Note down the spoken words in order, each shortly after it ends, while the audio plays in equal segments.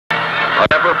I'll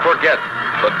never forget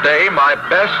the day my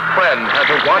best friend had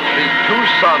to watch his two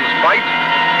sons fight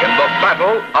in the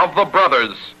Battle of the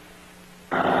Brothers.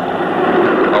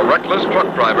 A reckless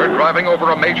truck driver driving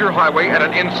over a major highway at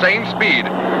an insane speed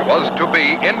was to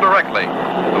be, indirectly,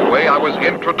 the way I was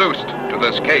introduced to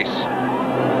this case.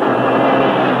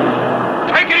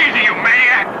 Take it easy, you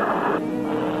maniac!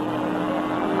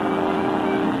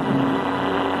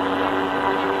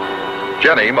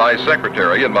 Jenny, my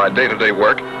secretary in my day-to-day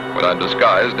work, when I'm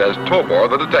disguised as Tobor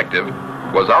the detective,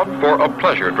 was out for a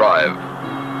pleasure drive.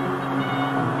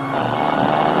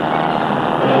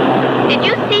 Did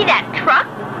you see that truck?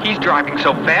 He's driving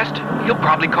so fast, he'll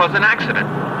probably cause an accident.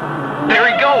 There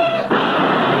he goes!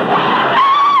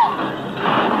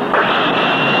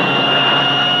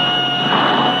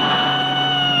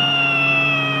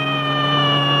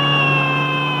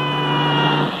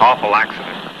 Awful accident.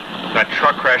 That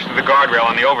truck crashed through the guardrail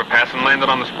on the overpass and landed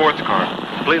on the sports car.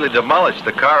 Completely demolished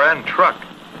the car and truck.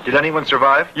 Did anyone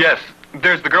survive? Yes,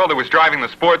 there's the girl that was driving the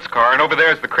sports car, and over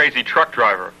there's the crazy truck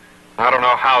driver. I don't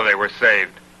know how they were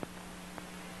saved.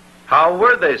 How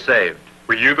were they saved?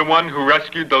 Were you the one who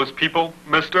rescued those people,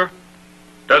 mister?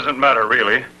 Doesn't matter,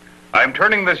 really. I'm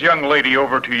turning this young lady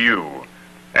over to you.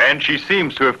 And she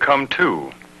seems to have come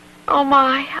to. Oh,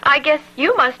 my. I guess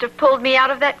you must have pulled me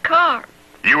out of that car.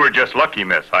 You were just lucky,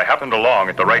 miss. I happened along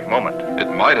at the right moment. It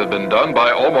might have been done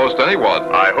by almost anyone.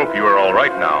 I hope you are all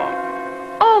right now.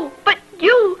 Oh, but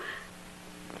you...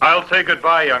 I'll say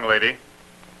goodbye, young lady.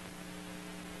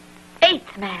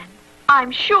 Eighth man.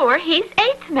 I'm sure he's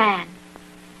eighth man.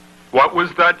 What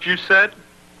was that you said?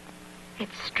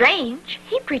 It's strange.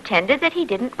 He pretended that he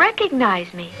didn't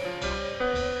recognize me.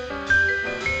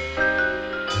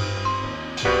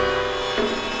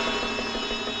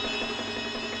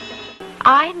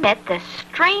 I met the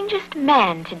strangest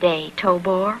man today,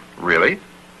 Tobor. Really?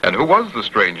 And who was the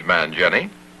strange man, Jenny?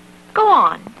 Go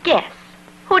on, guess.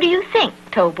 Who do you think,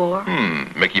 Tobor?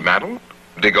 Mickey Mantle?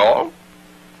 De Gaulle?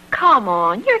 Come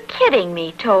on, you're kidding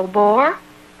me, Tobor.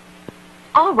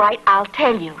 All right, I'll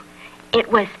tell you.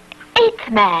 It was eighth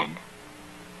man.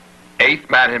 Eighth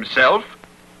man himself?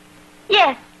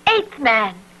 Yes, eighth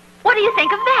man. What do you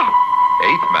think of that?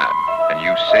 Eighth man? And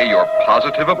you say you're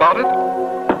positive about it?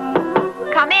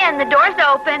 Come in, the door's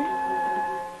open.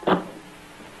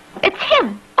 It's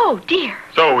him. Oh, dear.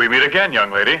 So we meet again,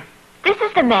 young lady. This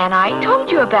is the man I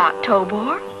told you about,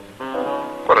 Tobor.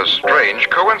 What a strange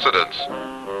coincidence.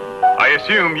 I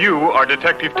assume you are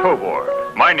Detective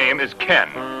Tobor. My name is Ken.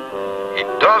 He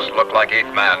does look like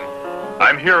eighth man.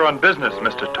 I'm here on business,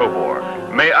 Mr. Tobor.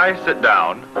 May I sit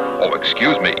down? Oh,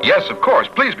 excuse me. Yes, of course.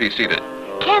 Please be seated.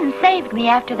 Ken saved me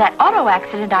after that auto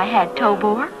accident I had,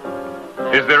 Tobor.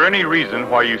 Is there any reason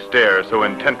why you stare so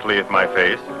intently at my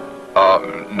face?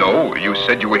 No. You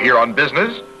said you were here on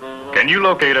business? Can you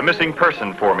locate a missing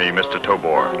person for me, Mr.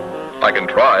 Tobor? I can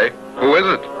try. Who is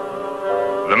it?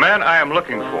 The man I am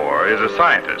looking for is a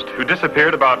scientist who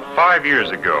disappeared about 5 years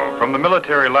ago from the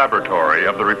military laboratory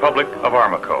of the Republic of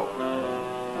Armaco.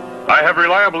 I have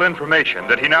reliable information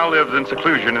that he now lives in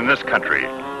seclusion in this country.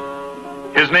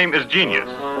 His name is Genius,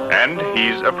 and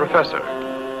he's a professor.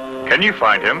 Can you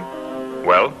find him?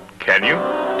 Well, can you?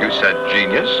 You said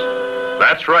Genius?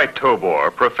 That's right, Tobor,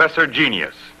 Professor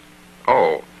Genius.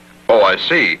 Oh, I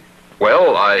see.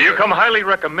 Well, You come highly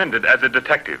recommended as a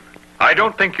detective. I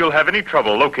don't think you'll have any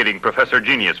trouble locating Professor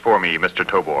Genius for me, Mr.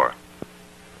 Tobor.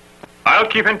 I'll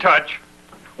keep in touch.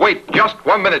 Wait, just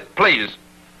 1 minute, please.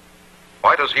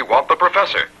 Why does he want the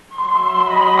professor?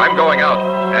 I'm going out,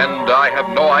 and I have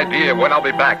no idea when I'll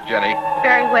be back, Jenny.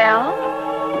 Very well.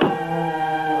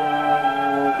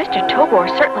 Mr. Tobor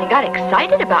certainly got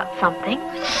excited about something.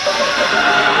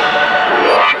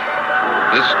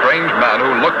 This strange man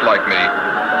who looked like me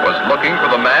was looking for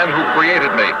the man who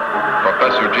created me,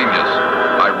 Professor Genius.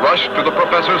 I rushed to the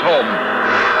professor's home.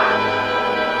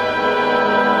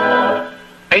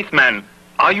 Eighth man,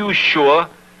 are you sure?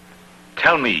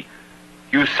 Tell me,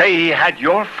 you say he had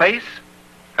your face?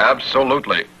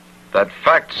 Absolutely. That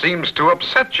fact seems to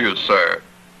upset you, sir.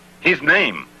 His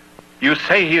name. You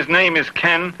say his name is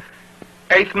Ken?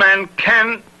 Eighth man,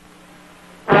 Ken?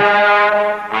 He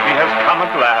has come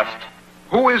at last.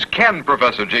 Who is Ken,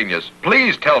 Professor Genius?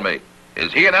 Please tell me.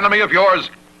 Is he an enemy of yours?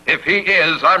 If he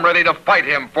is, I'm ready to fight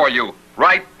him for you.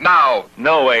 Right now.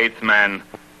 No, eighth man.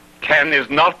 Ken is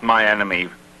not my enemy.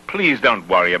 Please don't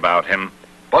worry about him.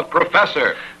 But,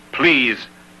 Professor... Please,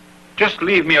 just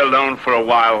leave me alone for a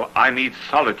while. I need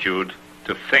solitude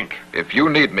to think. If you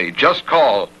need me, just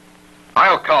call.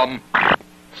 I'll come.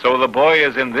 So the boy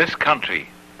is in this country,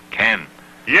 Ken.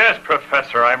 Yes,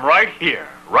 Professor, I'm right here,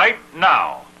 right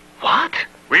now. What?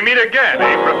 We meet again,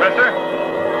 eh, Professor?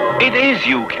 It is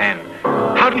you, Ken.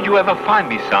 How did you ever find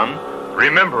me, son?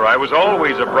 Remember, I was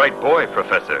always a bright boy,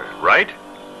 Professor, right?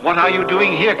 What are you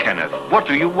doing here, Kenneth? What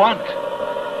do you want?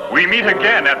 We meet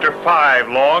again after 5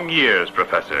 long years,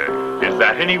 Professor. Is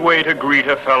that any way to greet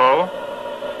a fellow?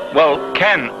 Well,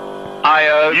 Ken,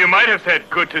 You might have said,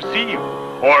 good to see you,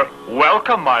 or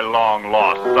welcome, my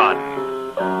long-lost son.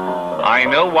 I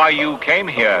know why you came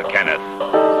here, Kenneth.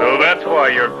 So that's why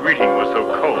your greeting was so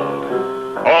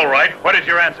cold. All right, what is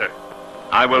your answer?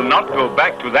 I will not go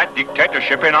back to that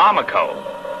dictatorship in Armico.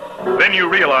 Then you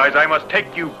realize I must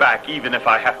take you back even if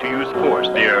I have to use force,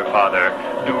 dear father.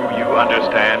 Do you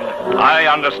understand? I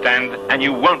understand, and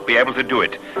you won't be able to do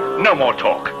it. No more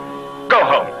talk. Go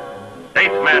home.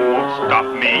 8th Man won't stop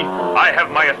me. I have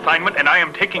my assignment, and I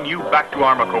am taking you back to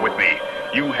Armico with me.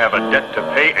 You have a debt to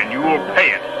pay, and you will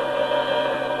pay it.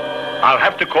 I'll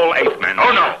have to call 8th Man.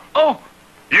 Oh, no. Oh!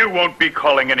 You won't be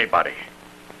calling anybody.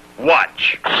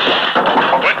 Watch.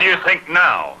 What do you think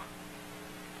now?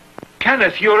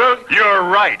 Kenneth, You're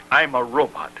right. I'm a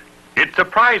robot. It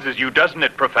surprises you, doesn't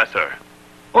it, Professor?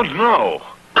 Oh, no.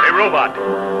 A robot.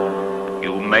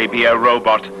 You may be a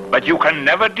robot, but you can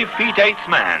never defeat 8th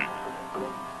Man.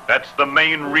 That's the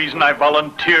main reason I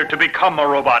volunteered to become a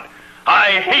robot.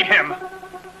 I hate him.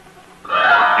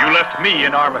 You left me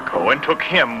in Armico and took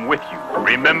him with you.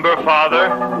 Remember, Father?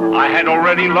 I had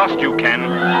already lost you, Ken,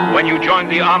 when you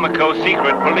joined the Armico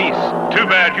secret police. Too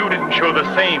bad you didn't show the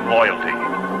same loyalty.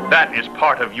 That is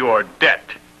part of your debt.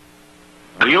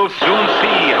 We'll soon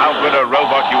see how good a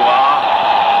robot you are.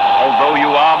 Although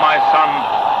you are my son,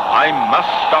 I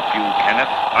must stop you,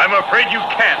 Kenneth. I'm afraid you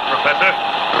can't, Professor.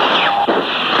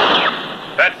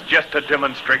 That's just a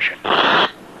demonstration.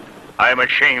 I'm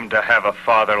ashamed to have a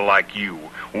father like you,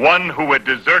 one who would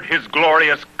desert his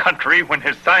glorious country when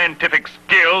his scientific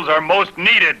skills are most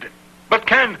needed. But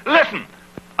Ken, listen!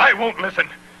 I won't listen.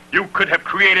 You could have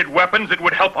created weapons that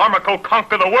would help Armico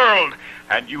conquer the world,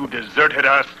 and you deserted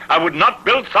us. I would not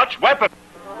build such weapons.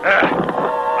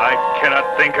 I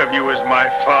cannot think of you as my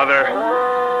father.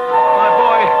 My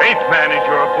boy. 8th Man is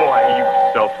your boy, you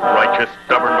self-righteous,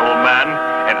 stubborn old man,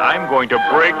 and I'm going to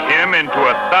break him into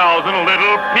 1,000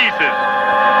 little pieces.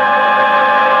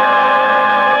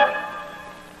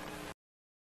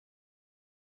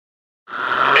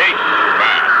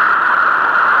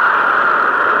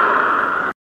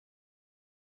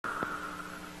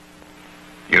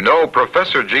 You know,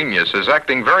 Professor Genius is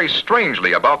acting very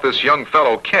strangely about this young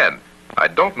fellow, Ken. I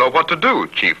don't know what to do,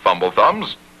 Chief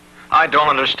Fumble-Thumbs. I don't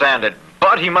understand it,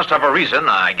 but he must have a reason,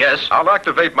 I guess. I'll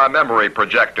activate my memory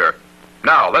projector.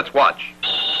 Now, let's watch.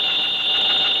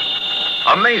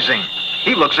 Amazing.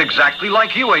 He looks exactly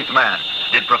like you, 8th Man.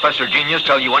 Did Professor Genius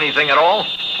tell you anything at all?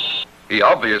 He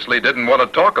obviously didn't want to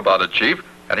talk about it, Chief,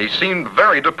 and he seemed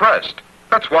very depressed.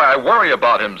 That's why I worry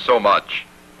about him so much.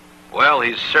 Well,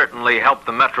 he's certainly helped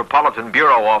the Metropolitan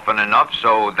Bureau often enough,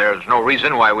 so there's no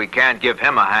reason why we can't give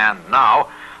him a hand now.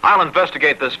 I'll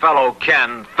investigate this fellow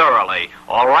Ken thoroughly,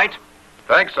 all right?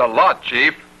 Thanks a lot,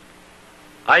 Chief.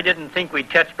 I didn't think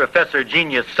we'd catch Professor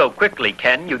Genius so quickly,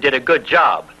 Ken. You did a good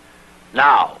job.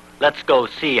 Now, let's go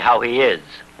see how he is.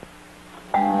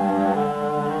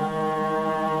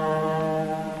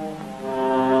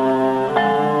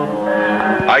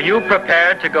 Are you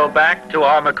prepared to go back to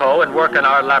Armico and work in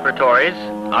our laboratories?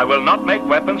 I will not make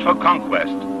weapons for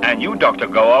conquest, and you, Dr.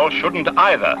 Goal, shouldn't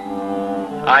either.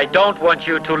 I don't want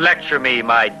you to lecture me,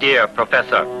 my dear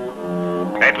professor.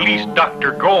 At least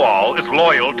Dr. Goal is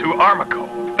loyal to Armico.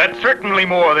 That's certainly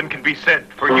more than can be said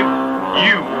for you.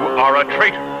 You are a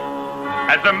traitor.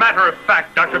 As a matter of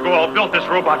fact, Dr. Goal built this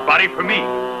robot body for me.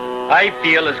 I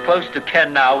feel as close to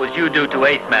Ken now as you do to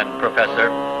 8th Man, Professor.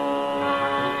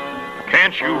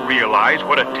 Can't you realize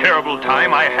what a terrible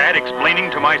time I had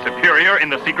explaining to my superior in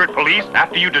the secret police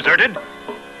after you deserted?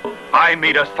 I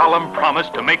made a solemn promise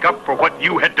to make up for what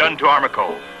you had done to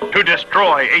Armico, to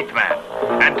destroy 8th Man,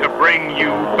 and to bring you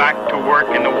back to work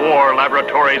in the war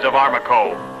laboratories of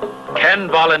Armico. Ken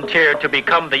volunteered to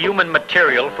become the human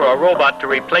material for a robot to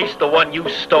replace the one you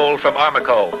stole from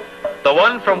Armico, the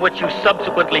one from which you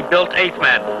subsequently built 8th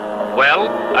Man. Well,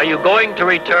 are you going to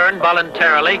return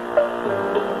voluntarily?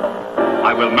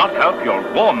 I will not help your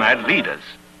war-mad leaders.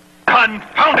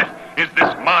 Confound it! Is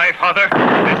this my father?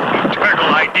 This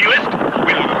eternal idealist?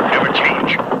 Will you never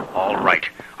change? All right.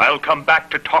 I'll come back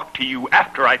to talk to you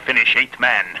after I finish 8th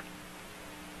Man.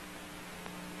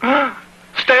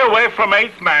 Stay away from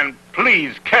 8th Man,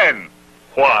 please, Ken.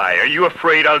 Why? Are you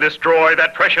afraid I'll destroy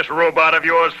that precious robot of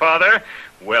yours, Father?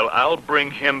 Well, I'll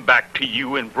bring him back to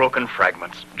you in broken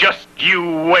fragments. Just you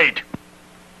wait.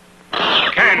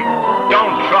 Ken,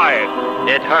 don't try it.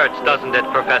 It hurts, doesn't it,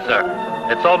 Professor?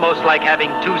 It's almost like having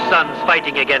two suns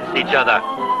fighting against each other.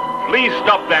 Please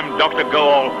stop them, Dr.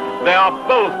 Goal. They are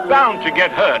both bound to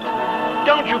get hurt.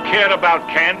 Don't you care about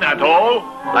Ken at all?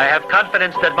 I have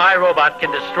confidence that my robot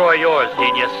can destroy yours,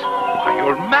 Genius. Why,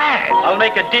 you're mad. I'll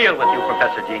make a deal with you,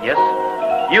 Professor Genius.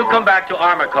 You come back to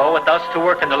Armico with us to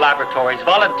work in the laboratories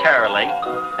voluntarily,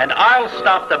 and I'll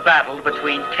stop the battle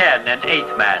between Ken and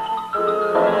Eighth Man.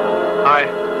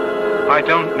 I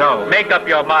don't know. Make up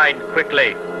your mind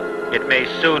quickly. It may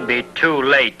soon be too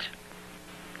late.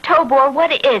 Tobor,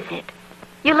 what is it?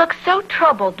 You look so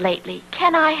troubled lately.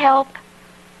 Can I help?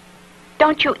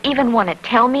 Don't you even want to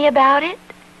tell me about it?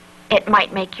 It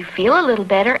might make you feel a little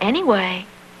better anyway.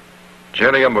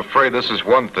 Jenny, I'm afraid this is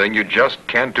one thing you just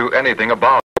can't do anything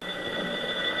about.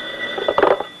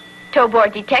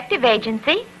 Tobor Detective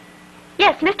Agency?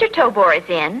 Yes, Mr. Tobor is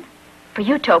in. For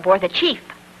you, Tobor, the chief.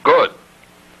 Good.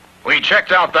 We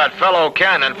checked out that fellow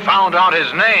Ken and found out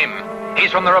his name.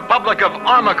 He's from the Republic of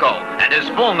Armico, and his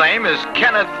full name is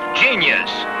Kenneth Genius.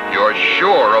 You're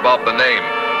sure about the name?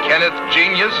 Kenneth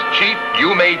Genius, Chief?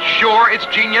 You made sure it's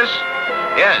Genius?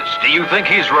 Yes. Do you think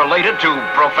he's related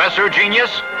to Professor Genius?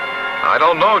 I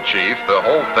don't know, Chief. The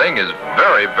whole thing is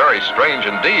very, very strange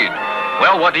indeed.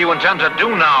 Well, what do you intend to do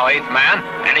now, Eighth Man?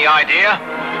 Any idea?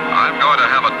 I'm going to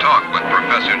have a talk with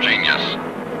Professor Genius.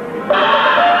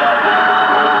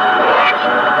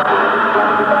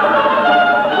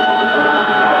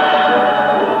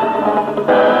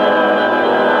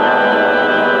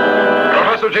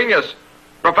 Professor Genius!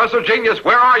 Professor Genius,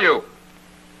 where are you?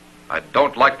 I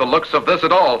don't like the looks of this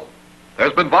at all.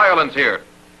 There's been violence here.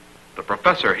 The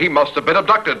professor, he must have been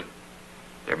abducted.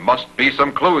 There must be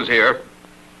some clues here.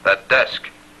 That desk.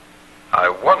 I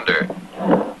wonder.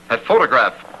 That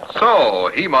photograph.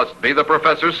 So, he must be the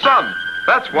professor's son.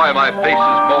 That's why my face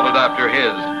is molded after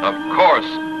his. Of course.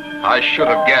 I should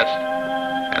have guessed.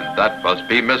 And that must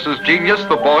be Mrs. Genius,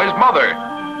 the boy's mother.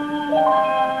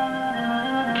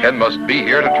 Ken must be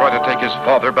here to try to take his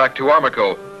father back to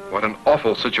Armico. What an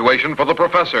awful situation for the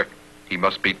professor. He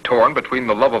must be torn between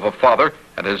the love of a father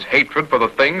and his hatred for the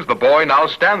things the boy now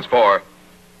stands for.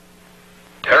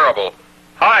 Terrible.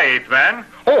 Hi, Eighth Man.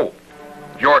 Oh,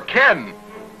 you're Ken.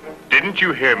 Didn't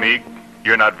you hear me?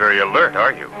 You're not very alert,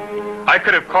 are you? I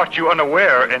could have caught you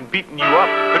unaware and beaten you up,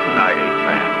 couldn't I, Eighth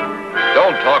Man?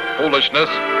 Don't talk foolishness.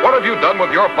 What have you done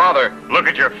with your father? Look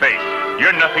at your face.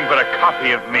 You're nothing but a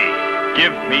copy of me.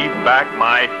 Give me back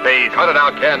my face. Cut it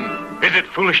out, Ken. Is it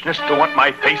foolishness to want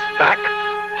my face back?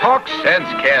 Talk sense,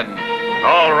 Ken.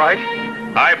 All right.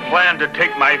 I plan to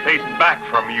take my face back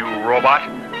from you, robot.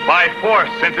 By force,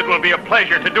 since it will be a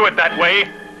pleasure to do it that way.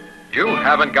 You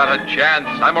haven't got a chance.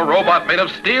 I'm a robot made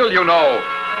of steel, you know.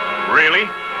 Really?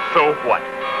 So what?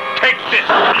 Take this!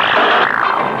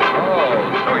 Oh,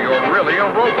 so you're really a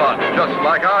robot, just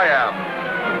like I am.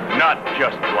 Not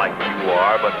just like you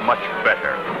are, but much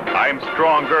better. I'm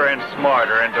stronger and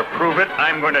smarter, and to prove it,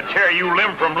 I'm going to tear you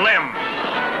limb from limb.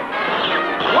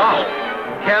 Wow.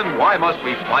 Ken, why must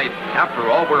we fight? After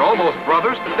all, we're almost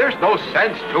brothers. There's no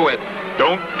sense to it.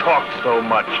 Don't talk so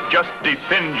much. Just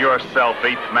defend yourself,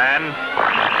 Eighth Man.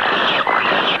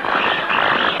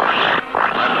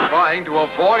 I'm trying to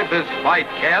avoid this fight,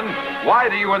 Ken. Why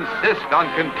do you insist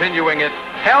on continuing it?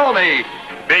 Tell me.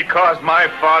 Because my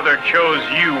father chose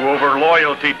you over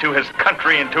loyalty to his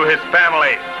country and to his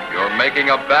family. You're making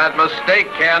a bad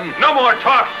mistake, Ken. No more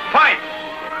talk. Fight!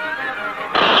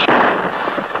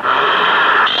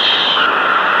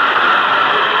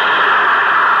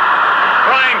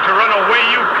 Trying to run away,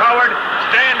 you coward?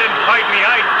 Stand and fight me.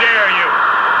 I dare you.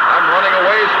 I'm running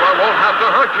away so I won't have to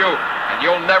hurt you, and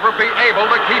you'll never be able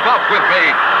to keep up with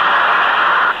me.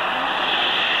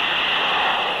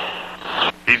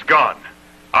 He's gone.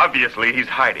 Obviously, he's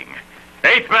hiding.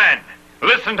 Eighth Man,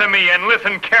 listen to me and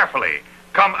listen carefully.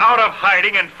 Come out of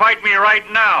hiding and fight me right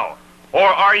now. Or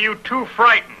are you too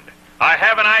frightened? I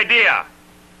have an idea.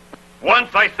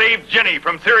 Once I saved Jenny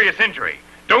from serious injury.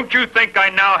 Don't you think I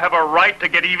now have a right to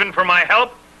get even for my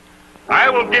help? I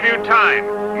will give you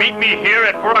time. Meet me here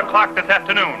at 4 o'clock this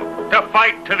afternoon to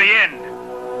fight to the end.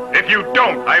 If you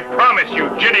don't, I promise you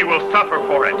Jenny will suffer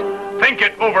for it. Think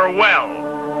it over well.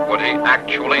 Would he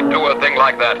actually do a thing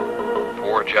like that?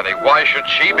 Poor Jenny, why should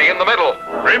she be in the middle?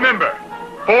 Remember,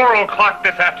 4 o'clock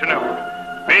this afternoon.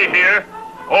 Be here,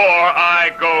 or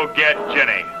I go get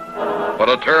Jenny. What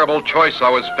a terrible choice I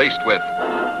was faced with.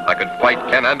 I could fight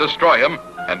Ken and destroy him,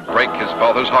 and break his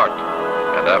father's heart.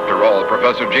 And after all,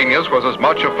 Professor Genius was as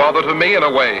much a father to me in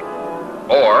a way.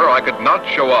 Or I could not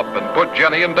show up and put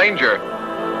Jenny in danger.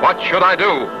 What should I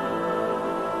do?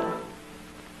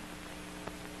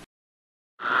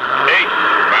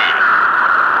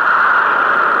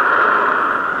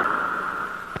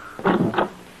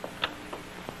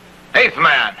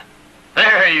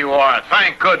 you are.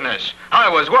 Thank goodness. I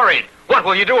was worried. What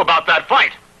will you do about that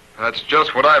fight? That's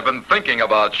just what I've been thinking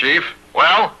about, Chief.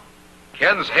 Well?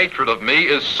 Ken's hatred of me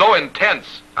is so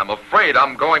intense, I'm afraid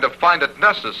I'm going to find it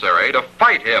necessary to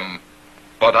fight him.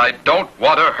 But I don't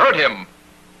want to hurt him.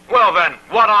 Well then,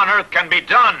 what on earth can be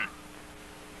done?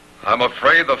 I'm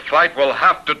afraid the fight will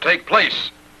have to take place,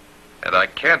 and I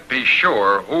can't be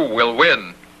sure who will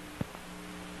win.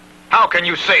 How can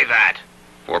you say that?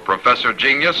 For Professor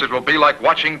Genius, it will be like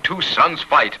watching two sons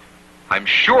fight. I'm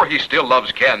sure he still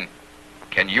loves Ken.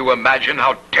 Can you imagine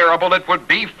how terrible it would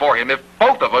be for him if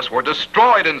both of us were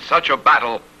destroyed in such a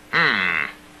battle?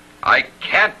 I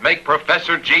can't make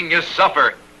Professor Genius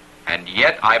suffer, and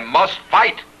yet I must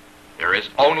fight. There is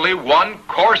only one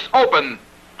course open.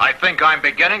 I think I'm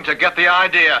beginning to get the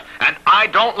idea, and I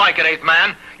don't like it, Eighth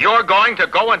Man. You're going to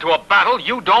go into a battle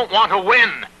you don't want to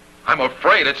win. I'm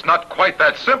afraid it's not quite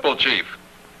that simple, Chief.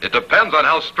 It depends on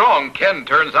how strong Ken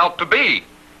turns out to be.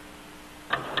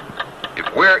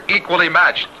 If we're equally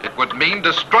matched, it would mean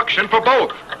destruction for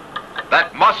both.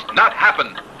 That must not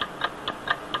happen.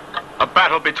 A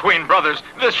battle between brothers.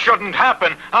 This shouldn't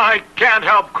happen. I can't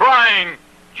help crying.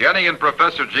 Jenny and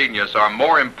Professor Genius are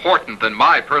more important than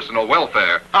my personal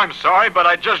welfare. I'm sorry, but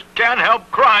I just can't help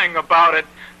crying about it.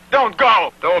 Don't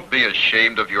go. Don't be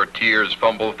ashamed of your tears,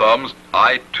 Fumble Thumbs.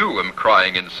 I, too, am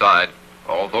crying inside.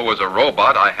 Although as a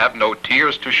robot, I have no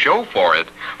tears to show for it.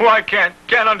 Well, I can't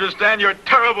understand your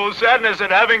terrible sadness in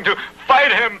having to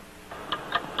fight him.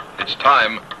 It's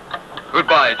time.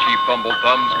 Goodbye, Chief Fumble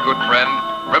Thumbs, good friend.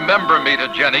 Remember me to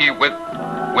Jenny with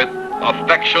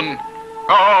affection.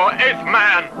 Oh, Eighth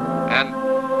Man. And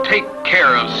take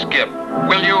care of Skip,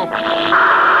 will you?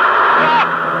 Ah!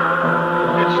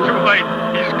 It's too late.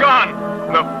 He's gone.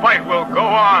 The fight will go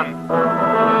on.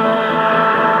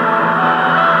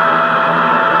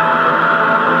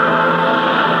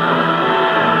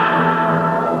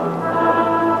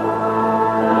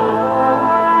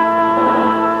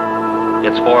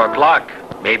 It's 4 o'clock.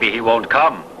 Maybe he won't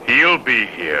come. He'll be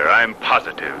here, I'm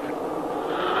positive. Here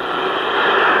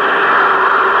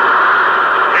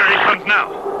he comes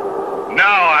now.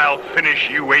 Now I'll finish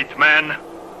you, Eighth Man.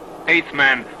 Eighth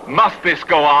Man, must this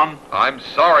go on? I'm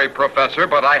sorry, Professor,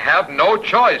 but I have no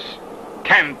choice.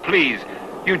 Ken, please.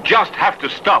 You just have to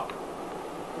stop.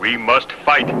 We must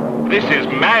fight. This is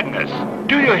madness.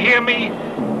 Do you hear me?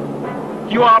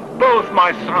 You are both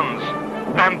my sons,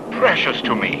 and precious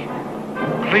to me.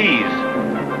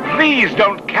 Please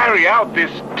don't carry out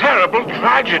this terrible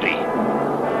tragedy.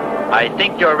 I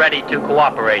think you're ready to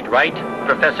cooperate, right,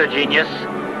 Professor Genius?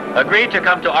 Agree to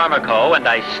come to Armico and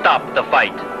I stop the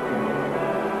fight.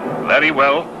 Very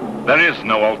well. There is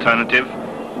no alternative.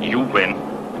 You win.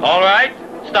 All right,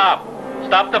 stop.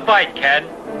 Stop the fight, Ken.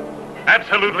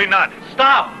 Absolutely not.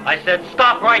 Stop! I said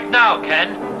stop right now,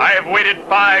 Ken. I have waited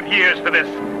 5 years for this.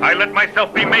 I let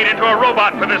myself be made into a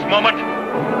robot for this moment.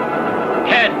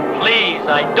 Ken, please,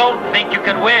 I don't think you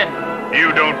can win.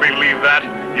 You don't believe that.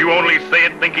 You only say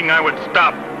it thinking I would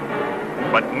stop.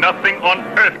 But nothing on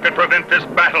Earth could prevent this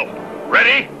battle.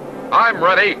 Ready? I'm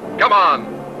ready. Come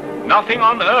on. Nothing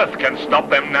on Earth can stop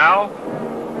them now.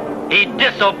 He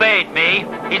disobeyed me.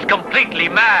 He's completely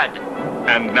mad.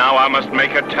 And now I must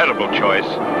make a terrible choice.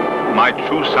 My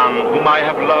true son, whom I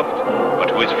have loved, but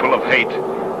who is full of hate,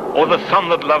 or the son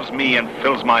that loves me and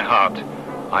fills my heart.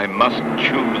 I must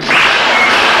choose.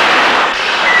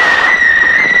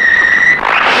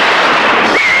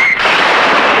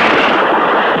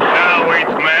 Now,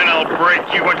 Eighth Man, I'll break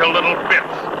you into little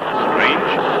bits. Strange.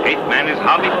 Eighth Man is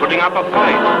hardly putting up a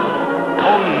fight.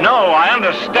 Oh, no, I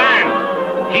understand.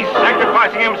 He's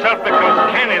sacrificing himself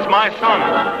because Ken is my son.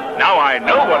 Now I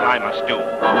know what I must do.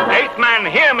 Eighth Man,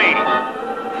 hear me.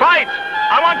 Fight!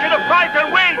 I want you to fight and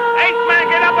win! Eighth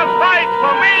Man, get up and fight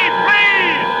for me,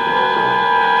 please!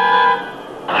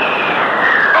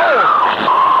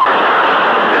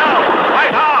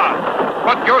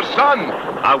 But your son!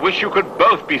 I wish you could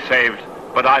both be saved,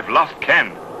 but I've lost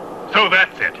Ken. So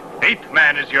that's it. Eighth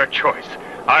Man is your choice.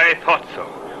 I thought so.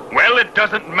 Well, it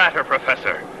doesn't matter,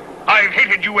 Professor. I've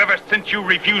hated you ever since you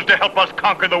refused to help us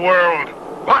conquer the world.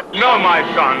 What? No, my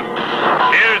son.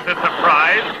 Here's the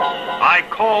surprise. I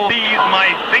call these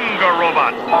my finger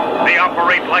robots. They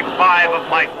operate like 5 of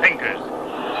my fingers.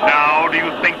 Now, do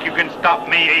you think you can stop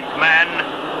me, Eighth Man?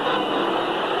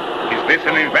 Is this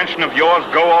an invention of yours,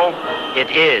 Go-O?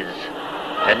 It is.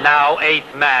 And now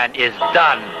Eighth Man is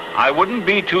done. I wouldn't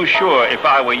be too sure if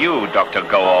I were you, Dr.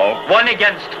 Go-O. 1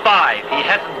 against 5. He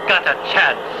hasn't got a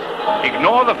chance.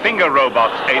 Ignore the finger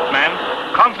robots, Eighth Man.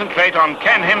 Concentrate on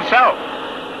Ken himself.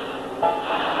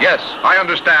 Yes, I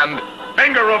understand.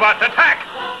 Finger robots, attack!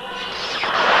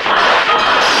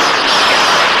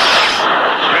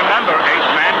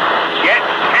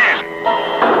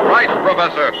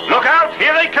 Professor. Look out!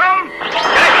 Here they come!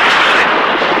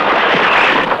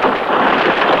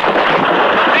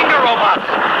 The finger robots!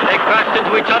 They crashed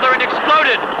into each other and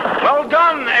exploded! Well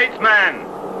done, Eighth Man!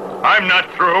 I'm not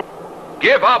through.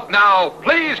 Give up now.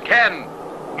 Please, Ken.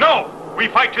 No! We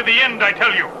fight to the end, I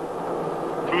tell you.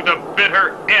 To the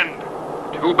bitter end.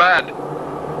 Too bad.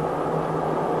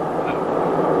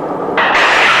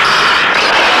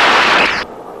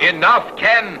 Enough,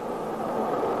 Ken.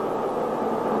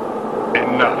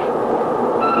 Enough.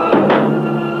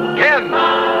 Ken!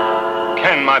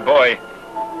 Ken, my boy.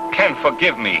 Ken,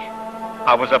 forgive me.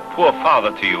 I was a poor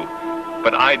father to you,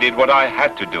 but I did what I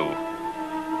had to do.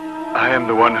 I am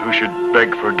the one who should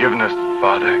beg forgiveness,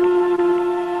 Father.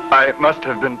 I must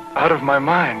have been out of my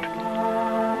mind.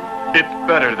 It's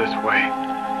better this way.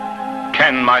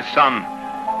 Ken, my son,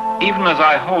 even as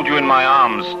I hold you in my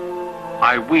arms,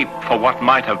 I weep for what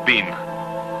might have been.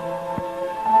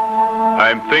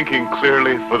 I'm thinking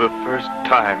clearly for the first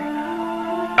time.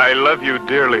 I love you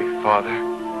dearly, Father.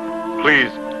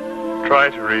 Please, try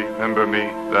to remember me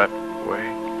that way.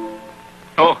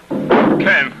 Oh,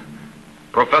 Ken.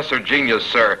 Professor Genius,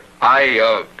 sir.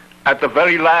 At the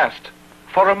very last,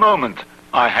 for a moment,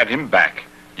 I had him back.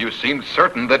 You seemed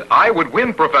certain that I would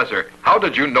win, Professor. How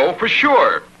did you know for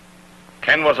sure?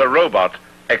 Ken was a robot,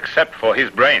 except for his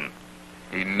brain.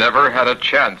 He never had a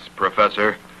chance,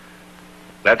 Professor.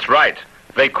 That's right.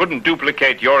 They couldn't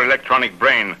duplicate your electronic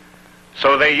brain,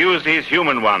 so they used his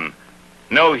human one.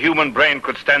 No human brain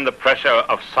could stand the pressure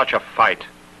of such a fight.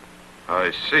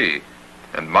 I see.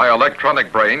 And my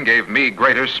electronic brain gave me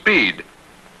greater speed.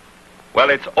 Well,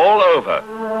 it's all over.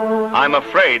 I'm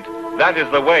afraid that is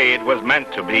the way it was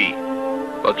meant to be.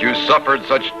 But you suffered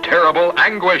such terrible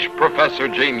anguish, Professor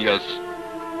Genius.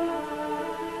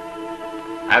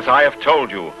 As I have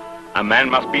told you, a man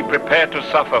must be prepared to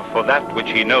suffer for that which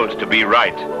he knows to be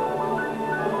right.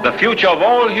 The future of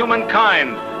all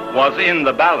humankind was in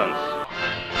the balance.